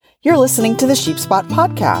You're listening to the Sheep Spot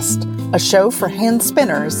Podcast, a show for hand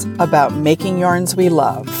spinners about making yarns we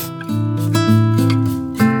love.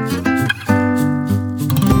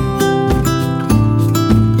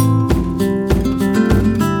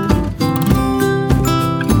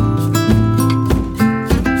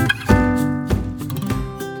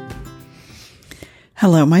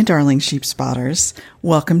 Hello, my darling sheep spotters.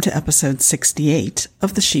 Welcome to episode 68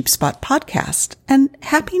 of the Sheep Spot Podcast, and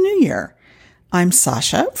Happy New Year. I'm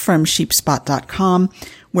Sasha from sheepspot.com,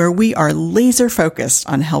 where we are laser focused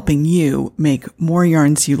on helping you make more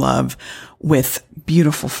yarns you love with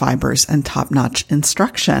beautiful fibers and top-notch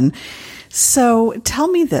instruction. So tell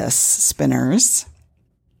me this, spinners.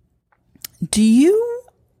 Do you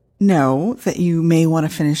know that you may want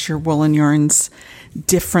to finish your woolen yarns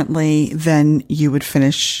differently than you would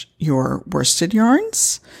finish your worsted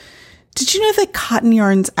yarns? Did you know that cotton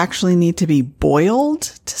yarns actually need to be boiled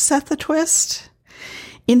to set the twist?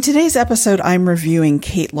 In today's episode, I'm reviewing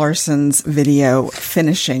Kate Larson's video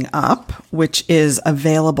Finishing Up, which is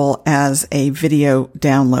available as a video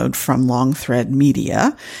download from Long Thread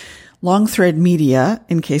Media. Long Thread Media,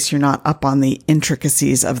 in case you're not up on the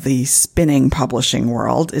intricacies of the spinning publishing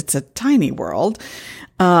world, it's a tiny world.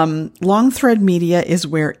 Long Thread Media is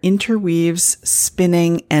where Interweave's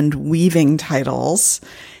spinning and weaving titles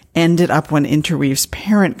ended up when Interweave's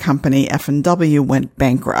parent company, F&W, went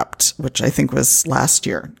bankrupt, which I think was last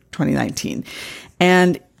year, 2019.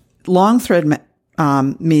 And Long Thread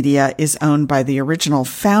Media is owned by the original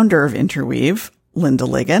founder of Interweave, Linda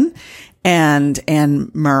Ligon, and Anne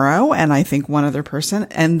Murrow, and I think one other person.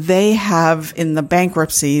 And they have, in the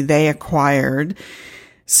bankruptcy, they acquired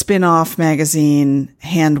Spin-Off Magazine,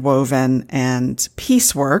 Handwoven, and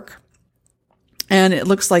Piecework. And it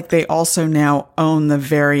looks like they also now own the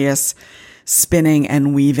various spinning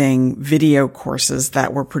and weaving video courses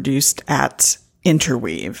that were produced at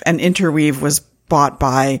Interweave. And Interweave was bought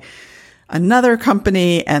by another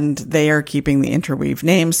company, and they are keeping the Interweave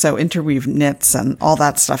name. So Interweave Knits and all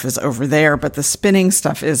that stuff is over there, but the spinning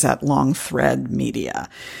stuff is at Long Thread Media.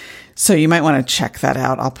 So you might want to check that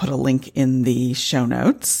out. I'll put a link in the show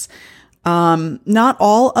notes. Not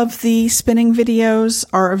all of the spinning videos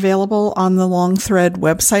are available on the Long Thread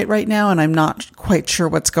website right now, and I'm not quite sure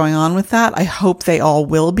what's going on with that. I hope they all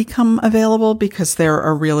will become available because they're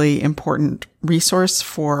a really important resource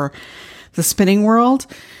for the spinning world.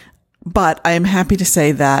 But I am happy to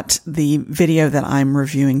say that the video that I'm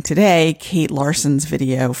reviewing today, Kate Larson's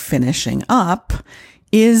video Finishing Up,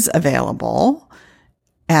 is available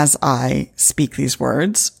as I speak these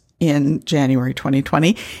words in January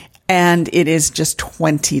 2020. And it is just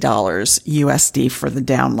 $20 USD for the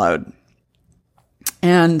download.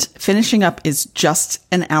 And Finishing Up is just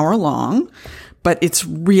an hour long, but it's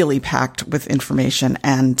really packed with information,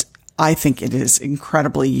 and I think it is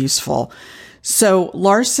incredibly useful. So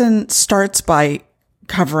Larson starts by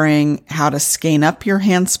covering how to skein up your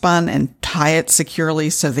handspun and tie it securely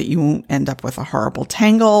so that you won't end up with a horrible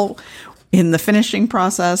tangle in the finishing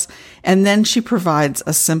process. And then she provides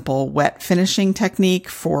a simple wet finishing technique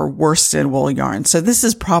for worsted wool yarn. So this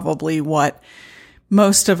is probably what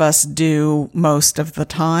most of us do most of the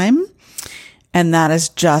time. And that is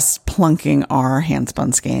just plunking our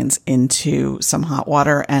handspun skeins into some hot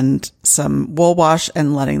water and some wool wash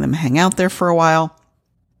and letting them hang out there for a while.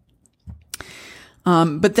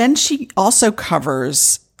 But then she also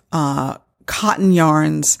covers cotton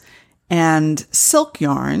yarns and silk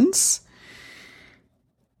yarns.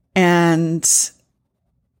 And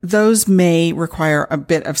those may require a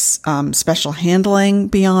bit of special handling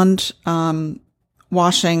beyond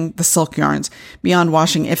washing. The silk yarns, beyond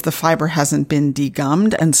washing if the fiber hasn't been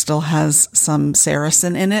degummed and still has some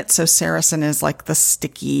sericin in it. So sericin is like the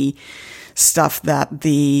sticky stuff that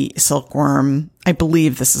the silkworm, I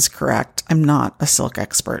believe this is correct. I'm not a silk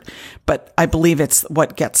expert, but I believe it's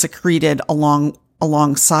what gets secreted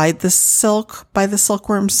alongside the silk by the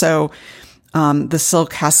silkworm. So the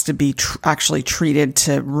silk has to be actually treated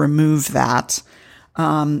to remove that.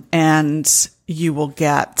 And you will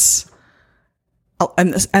get,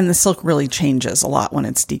 and the silk really changes a lot when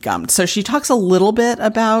it's degummed. So she talks a little bit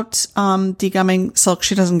about, degumming silk.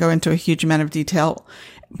 She doesn't go into a huge amount of detail,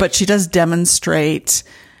 but she does demonstrate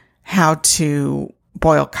how to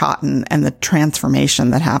boil cotton and the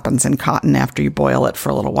transformation that happens in cotton after you boil it for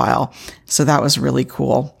a little while. So that was really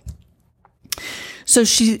cool. So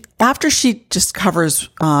after she just covers,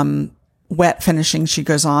 wet finishing, she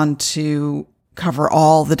goes on to cover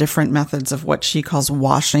all the different methods of what she calls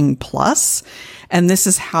washing plus. And this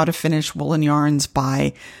is how to finish woolen yarns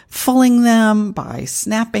by fulling them, by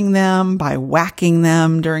snapping them, by whacking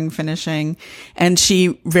them during finishing. And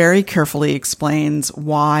she very carefully explains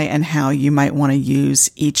why and how you might want to use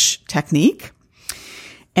each technique.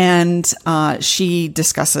 And she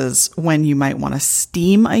discusses when you might want to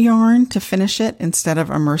steam a yarn to finish it instead of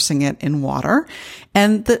immersing it in water.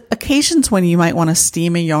 And the occasions when you might want to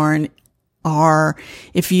steam a yarn are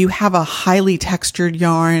if you have a highly textured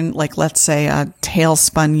yarn, like let's say a tail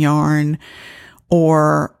spun yarn,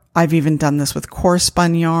 or I've even done this with core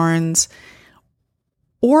spun yarns,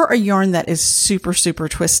 or a yarn that is super, super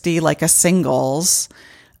twisty, like a singles.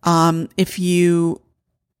 If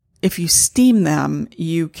you steam them,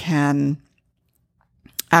 you can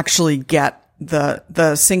actually get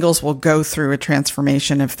the singles will go through a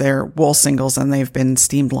transformation. If they're wool singles and they've been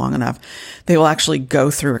steamed long enough, they will actually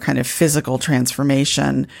go through a kind of physical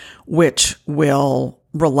transformation, which will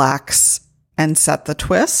relax and set the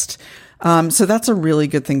twist. So that's a really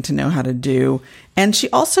good thing to know how to do. And she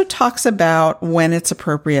also talks about when it's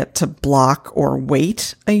appropriate to block or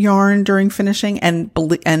weight a yarn during finishing. And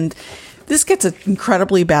this gets an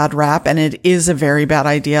incredibly bad rap, and it is a very bad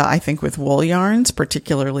idea, I think, with wool yarns,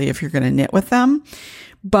 particularly if you're going to knit with them.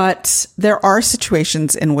 But there are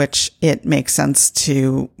situations in which it makes sense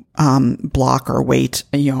to block or weight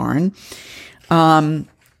a yarn. And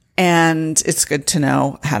it's good to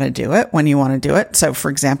know how to do it when you want to do it. So, for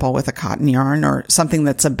example, with a cotton yarn or something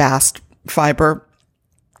that's a bast fiber,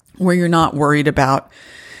 where you're not worried about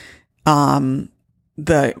the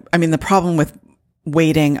problem with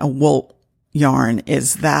weighting a wool yarn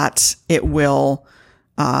is that it will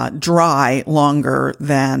dry longer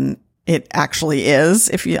than it actually is,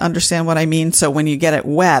 if you understand what I mean. So when you get it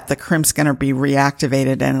wet, the crimp's going to be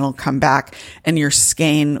reactivated and it'll come back and your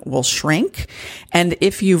skein will shrink. And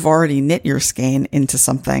if you've already knit your skein into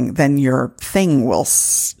something, then your thing will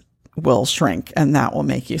shrink, and that will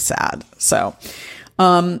make you sad. So,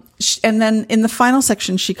 and then in the final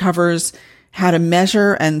section, she covers how to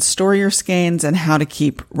measure and store your skeins and how to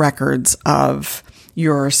keep records of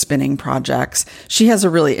your spinning projects. She has a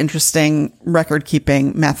really interesting record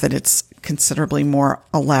keeping method. It's considerably more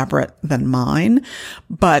elaborate than mine,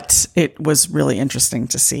 but it was really interesting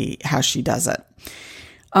to see how she does it.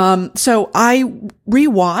 So I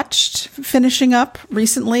rewatched Finishing Up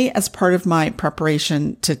recently as part of my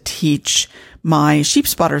preparation to teach my Sheep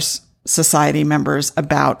Spotters Society members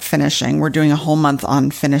about finishing. We're doing a whole month on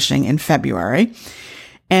finishing in February.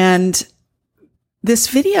 And this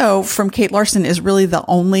video from Kate Larson is really the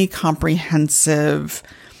only comprehensive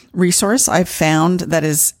resource I've found that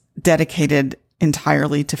is dedicated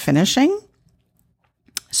entirely to finishing.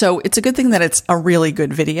 So it's a good thing that it's a really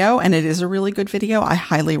good video, and it is a really good video. I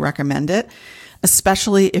highly recommend it,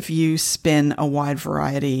 especially if you spin a wide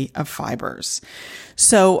variety of fibers.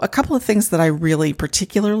 So a couple of things that I really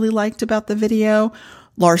particularly liked about the video.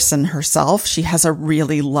 Larson herself, she has a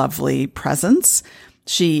really lovely presence.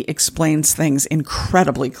 She explains things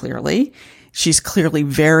incredibly clearly. She's clearly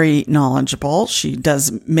very knowledgeable. She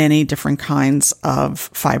does many different kinds of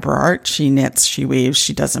fiber art. She knits, she weaves,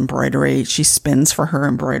 she does embroidery, she spins for her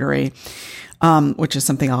embroidery, which is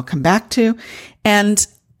something I'll come back to. And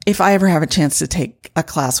if I ever have a chance to take a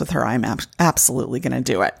class with her, I'm absolutely going to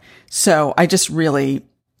do it. So I just really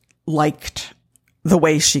liked the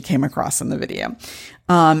way she came across in the video.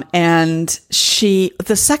 And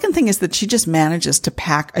the second thing is that she just manages to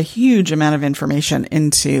pack a huge amount of information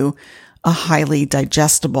into a highly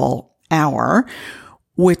digestible hour,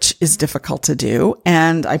 which is difficult to do.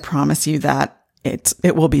 And I promise you that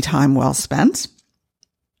it will be time well spent.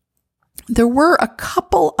 There were a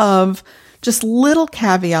couple of just little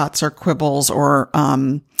caveats or quibbles or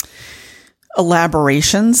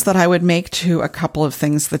elaborations that I would make to a couple of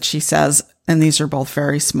things that she says, and these are both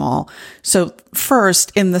very small. So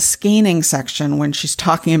first, in the skeining section, when she's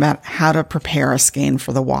talking about how to prepare a skein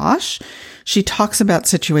for the wash, she talks about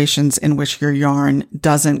situations in which your yarn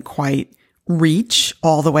doesn't quite reach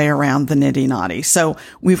all the way around the niddy-noddy. So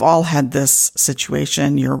we've all had this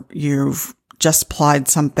situation. You've just plied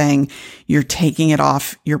something, you're taking it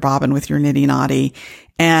off your bobbin with your niddy-noddy,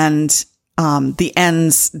 and the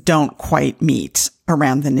ends don't quite meet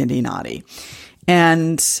around the niddy-noddy.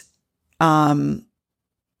 And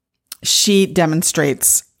she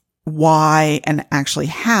demonstrates why and actually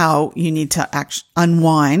how you need to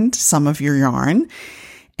unwind some of your yarn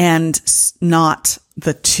and knot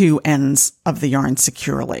the two ends of the yarn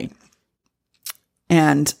securely.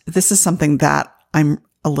 And this is something that I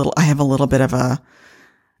have a little bit of a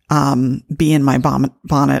bee in my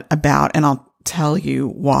bonnet about, and I'll tell you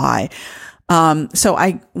why.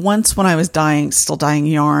 So once when I was still dyeing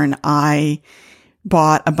yarn, I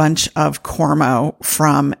bought a bunch of Cormo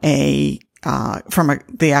from the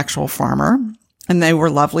actual farmer, and they were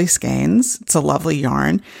lovely skeins. It's a lovely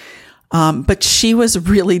yarn. But she was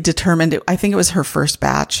really determined. I think it was her first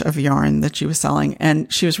batch of yarn that she was selling.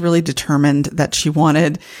 And she was really determined that she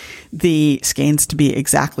wanted the skeins to be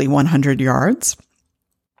exactly 100 yards.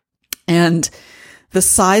 And the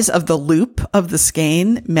size of the loop of the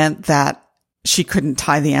skein meant that she couldn't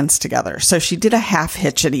tie the ends together. So she did a half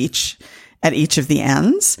hitch at each of the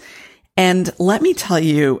ends. And let me tell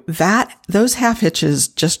you that those half hitches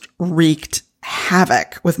just wreaked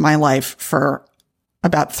havoc with my life for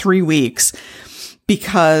about 3 weeks,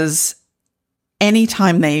 because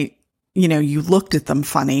anytime you looked at them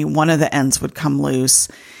funny, one of the ends would come loose.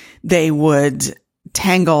 They would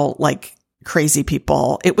tangle like crazy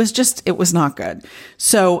people. It was not good.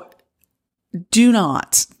 So do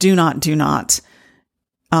not,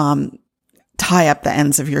 tie up the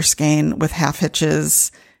ends of your skein with half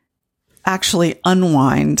hitches. Actually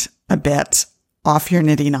unwind a bit off your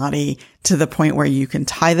nitty knotty to the point where you can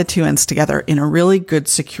tie the two ends together in a really good,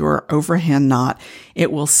 secure overhand knot.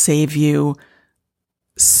 It will save you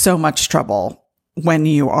so much trouble when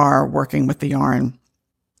you are working with the yarn.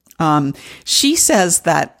 She says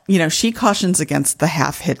that, she cautions against the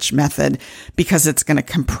half hitch method because it's going to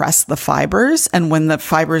compress the fibers. And when the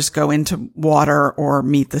fibers go into water or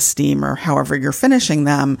meet the steam or however you're finishing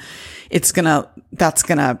them, that's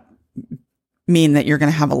going to mean that you're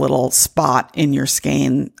going to have a little spot in your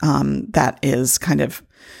skein that is kind of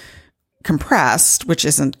compressed, which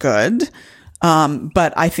isn't good.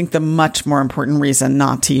 But I think the much more important reason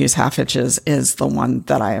not to use half hitches is the one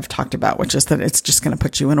that I have talked about, which is that it's just going to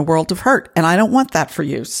put you in a world of hurt. And I don't want that for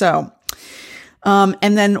you. So,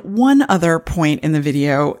 and then one other point in the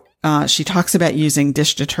video, she talks about using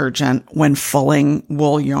dish detergent when fulling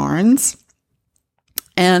wool yarns.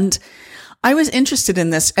 And I was interested in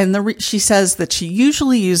this, and she says that she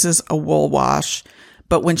usually uses a wool wash,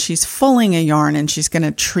 but when she's fulling a yarn and she's going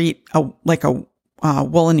to treat a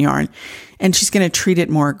woolen yarn, and she's going to treat it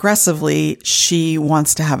more aggressively, she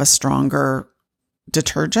wants to have a stronger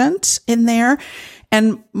detergent in there.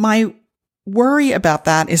 And my worry about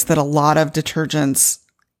that is that a lot of detergents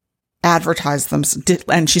advertise them,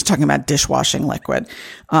 and she's talking about dishwashing liquid.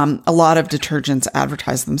 A lot of detergents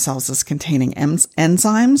advertise themselves as containing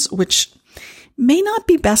enzymes, which may not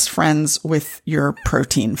be best friends with your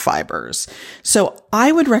protein fibers. So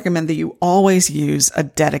I would recommend that you always use a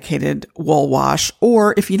dedicated wool wash,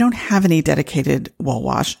 or if you don't have any dedicated wool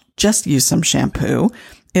wash, just use some shampoo.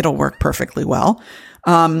 It'll work perfectly well.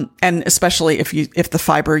 And especially if the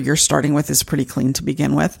fiber you're starting with is pretty clean to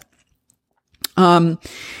begin with. And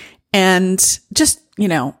just,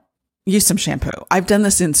 use some shampoo. I've done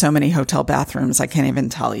this in so many hotel bathrooms, I can't even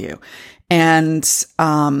tell you. And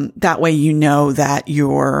that way that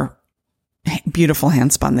your beautiful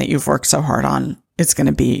handspun that you've worked so hard on is going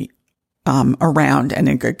to be around and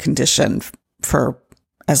in good condition for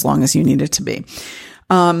as long as you need it to be.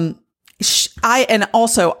 I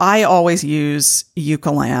always use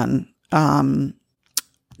Eucalan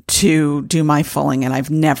to do my fulling, and I've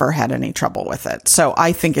never had any trouble with it. So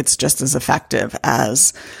I think it's just as effective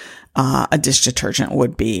as a dish detergent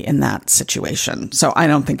would be in that situation. So I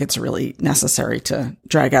don't think it's really necessary to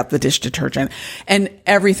drag out the dish detergent. And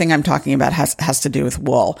everything I'm talking about has to do with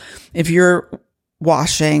wool. If you're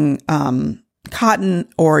washing cotton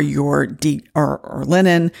or or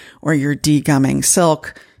linen, or you're degumming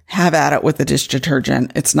silk, have at it with the dish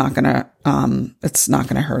detergent. It's not gonna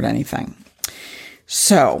hurt anything.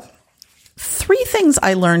 So 3 things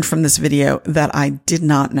I learned from this video that I did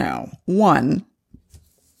not know. 1,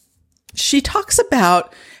 she talks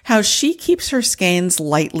about how she keeps her skeins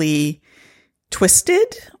lightly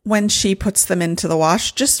twisted when she puts them into the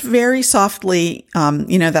wash, just very softly.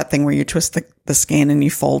 That thing where you twist the skein and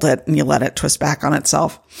you fold it and you let it twist back on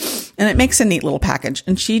itself, and it makes a neat little package.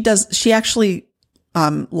 And she actually,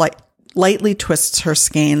 lightly twists her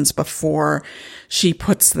skeins before she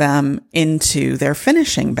puts them into their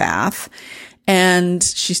finishing bath. And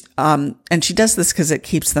she does this because it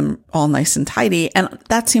keeps them all nice and tidy. And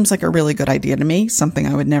that seems like a really good idea to me, something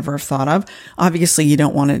I would never have thought of. Obviously, you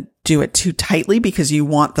don't want to do it too tightly because you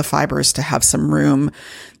want the fibers to have some room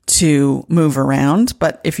to move around.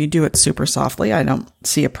 But if you do it super softly, I don't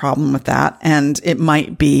see a problem with that. And it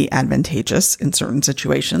might be advantageous in certain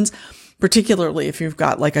situations, particularly if you've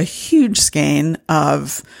got like a huge skein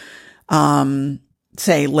of,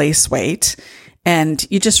 say, lace weight, and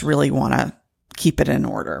you just really want to keep it in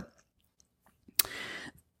order.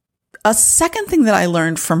 A second thing that I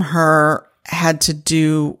learned from her had to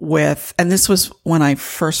do with, and this was when I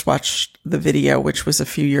first watched the video, which was a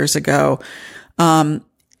few years ago. And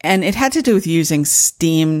it had to do with using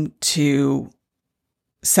steam to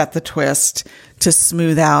set the twist, to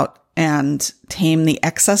smooth out and tame the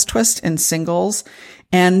excess twist in singles,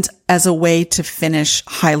 and as a way to finish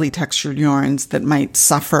highly textured yarns that might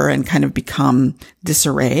suffer and kind of become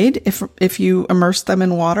disarrayed if you immerse them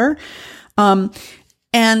in water.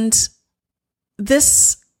 And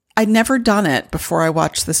this, I'd never done it before I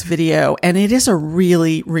watched this video, and it is a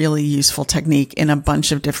really, really useful technique in a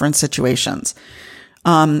bunch of different situations.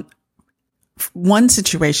 One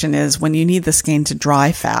situation is when you need the skein to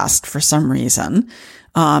dry fast for some reason.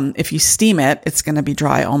 If you steam it, it's going to be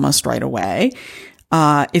dry almost right away.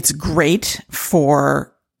 It's great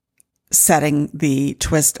for setting the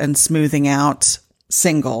twist and smoothing out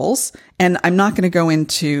singles. And I'm not going to go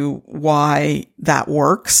into why that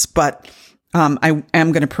works, but I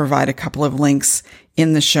am going to provide a couple of links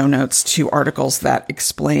in the show notes to articles that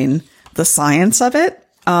explain the science of it.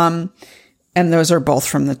 And those are both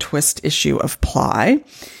from the twist issue of Ply.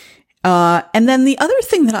 And then the other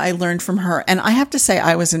thing that I learned from her, and I have to say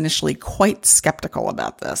I was initially quite skeptical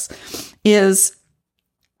about this, is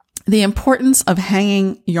the importance of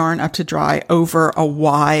hanging yarn up to dry over a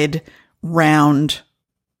wide, round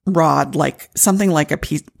rod, like something like a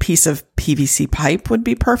piece of PVC pipe would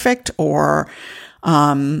be perfect. Or,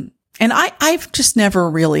 and I've just never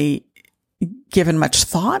really given much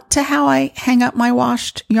thought to how I hang up my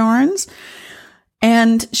washed yarns.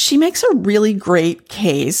 And she makes a really great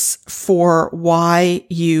case for why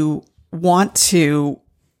you want to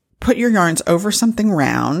put your yarns over something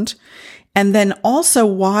round, and then also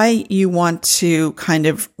why you want to kind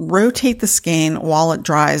of rotate the skein while it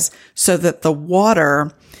dries so that the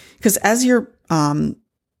water, because as you're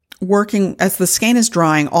working, as the skein is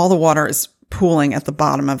drying, all the water is pooling at the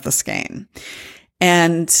bottom of the skein.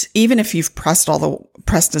 And even if you've pressed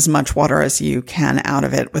as much water as you can out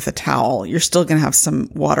of it with a towel, you're still going to have some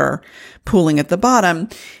water pooling at the bottom.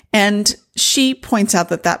 And she points out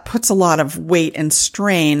that that puts a lot of weight and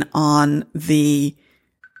strain on the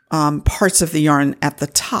parts of the yarn at the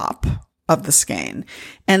top of the skein.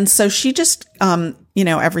 And so she just,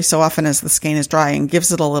 every so often as the skein is drying,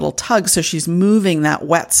 gives it a little tug. So she's moving that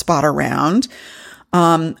wet spot around.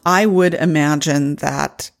 I would imagine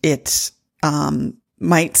that it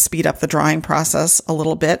might speed up the drying process a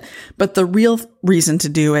little bit, but the real reason to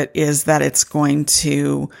do it is that it's going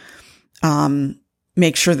to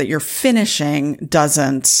make sure that your finishing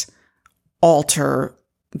doesn't alter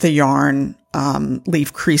the yarn,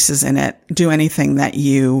 leave creases in it, do anything that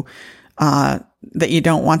you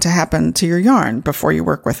don't want to happen to your yarn before you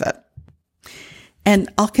work with it. And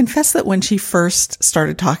I'll confess that when she first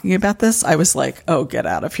started talking about this, I was like, oh, get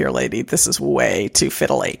out of here, lady. This is way too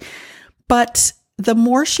fiddly. But the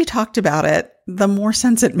more she talked about it, the more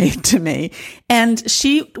sense it made to me. And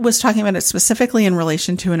she was talking about it specifically in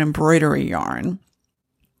relation to an embroidery yarn.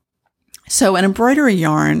 So an embroidery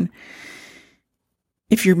yarn,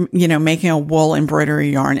 if you're, making a wool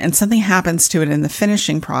embroidery yarn and something happens to it in the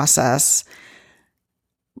finishing process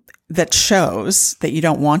that shows that you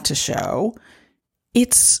don't want to show,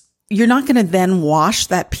 you're not going to then wash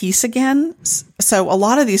that piece again. So a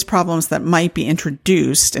lot of these problems that might be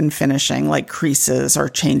introduced in finishing, like creases or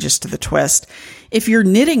changes to the twist, if you're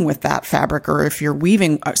knitting with that fabric, or if you're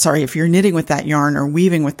knitting with that yarn or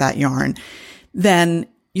weaving with that yarn, then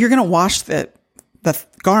you're going to wash the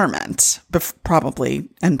garment probably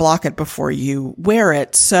and block it before you wear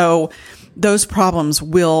it. So those problems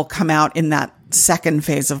will come out in that second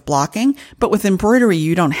phase of blocking. But with embroidery,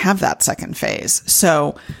 you don't have that second phase.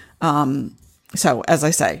 So as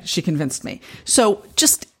I say, she convinced me. So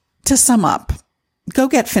just to sum up, go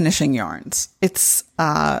get finishing yarns. It's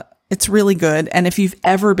really good. And if you've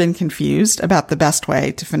ever been confused about the best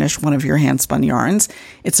way to finish one of your hand spun yarns,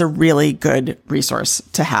 it's a really good resource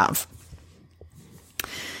to have.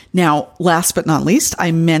 Now, last but not least,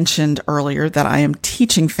 I mentioned earlier that I am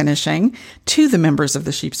teaching finishing to the members of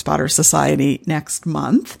the Sheep Spotter Society next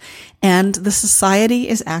month. And the society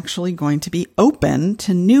is actually going to be open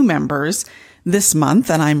to new members this month.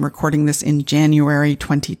 And I'm recording this in January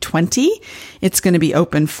 2020. It's going to be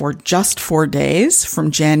open for just 4 days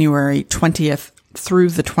from January 20th through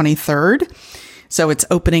the 23rd. So it's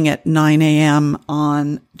opening at 9 a.m.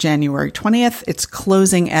 on January 20th. It's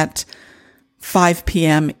closing at 5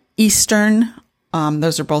 p.m. Eastern.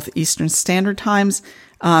 Those are both Eastern Standard Times,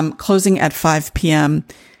 closing at 5 p.m.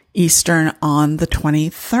 Eastern on the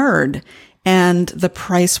 23rd. And the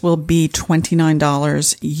price will be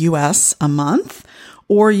 $29 US a month,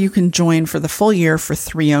 or you can join for the full year for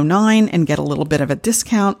 $309 and get a little bit of a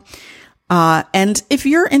discount. And if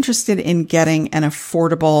you're interested in getting an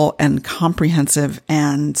affordable and comprehensive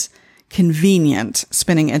and convenient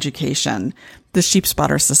spinning education, the Sheep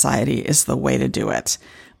Spotter Society is the way to do it.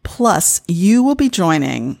 Plus, you will be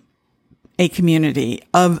joining a community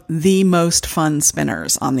of the most fun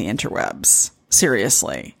spinners on the interwebs.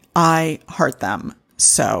 Seriously, I heart them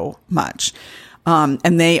so much.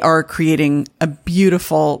 And they are creating a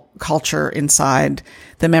beautiful culture inside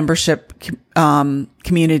the membership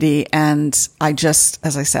community. And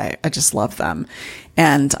as I say, I just love them.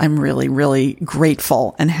 And I'm really, really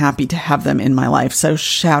grateful and happy to have them in my life. So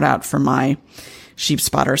shout out for my Sheep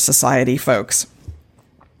Spotter Society folks.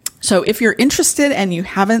 So if you're interested and you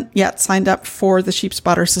haven't yet signed up for the Sheep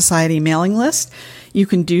Spotter Society mailing list, you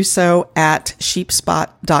can do so at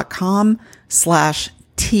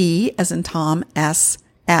sheepspot.com/T as in Tom,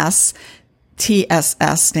 SS.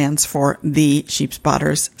 TSS stands for the Sheep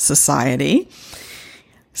Spotters Society.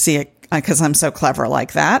 See, because I'm so clever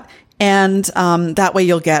like that. And that way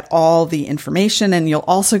you'll get all the information, and you'll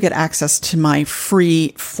also get access to my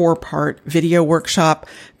free 4-part video workshop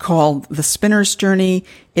called The Spinner's Journey.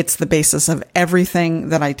 It's the basis of everything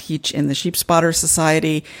that I teach in the Sheep Spotter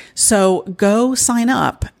Society. So go sign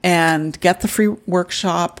up and get the free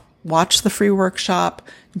workshop, watch the free workshop,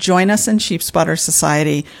 join us in Sheep Spotter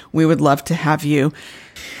Society. We would love to have you.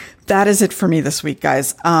 That is it for me this week,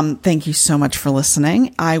 guys. Thank you so much for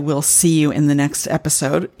listening. I will see you in the next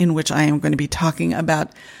episode, in which I am going to be talking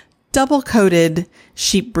about double-coated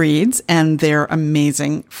sheep breeds and their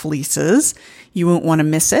amazing fleeces. You won't want to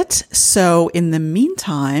miss it. So in the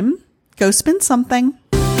meantime, go spin something.